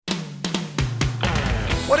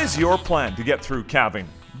What is your plan to get through calving?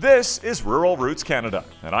 This is Rural Roots Canada,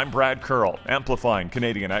 and I'm Brad Curl, amplifying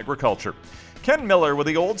Canadian agriculture. Ken Miller with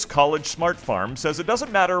the Olds College Smart Farm says it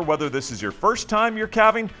doesn't matter whether this is your first time you're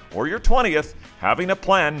calving or your 20th, having a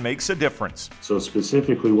plan makes a difference. So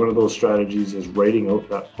specifically, one of those strategies is writing out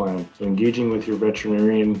that plan. So engaging with your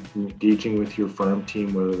veterinarian, engaging with your farm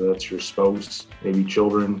team, whether that's your spouse, maybe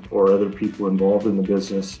children, or other people involved in the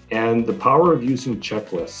business, and the power of using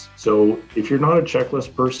checklists. So if you're not a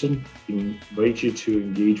checklist person, I invite you to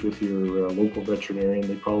engage with your local veterinarian.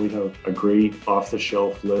 They probably have a great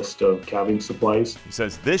off-the-shelf list of calving supplies. He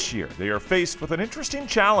says this year they are faced with an interesting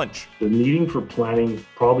challenge. The needing for planning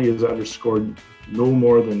probably is underscored no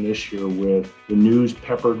more than this year with the news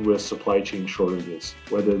peppered with supply chain shortages,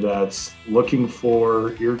 whether that's looking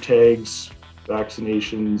for ear tags,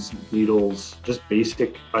 vaccinations, needles, just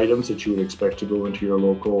basic items that you would expect to go into your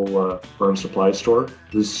local farm supply store.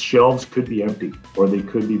 The shelves could be empty or they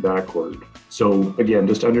could be back ordered. So again,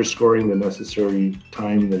 just underscoring the necessary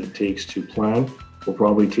time that it takes to plan will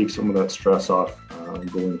probably take some of that stress off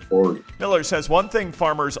going forward. Miller says one thing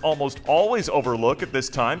farmers almost always overlook at this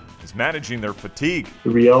time is managing their fatigue.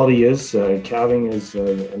 The reality is calving is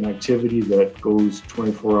an activity that goes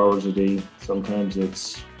 24 hours a day. Sometimes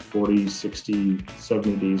it's 40, 60,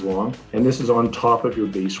 70 days long. And this is on top of your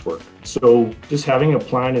base work. So just having a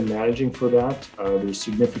plan and managing for that, there's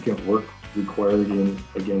significant work required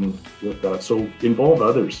again with that. So involve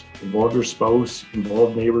others, involve your spouse,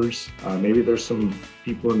 involve neighbors. Maybe there's some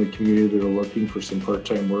people in the community that are looking for some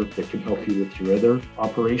part-time work that can help you with your other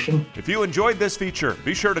operation. If you enjoyed this feature,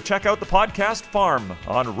 be sure to check out the podcast Farm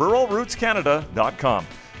on ruralrootscanada.com.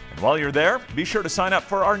 And while you're there, be sure to sign up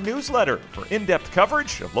for our newsletter for in-depth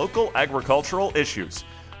coverage of local agricultural issues.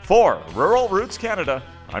 For Rural Roots Canada,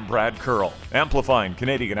 I'm Brad Curl, amplifying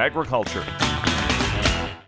Canadian agriculture.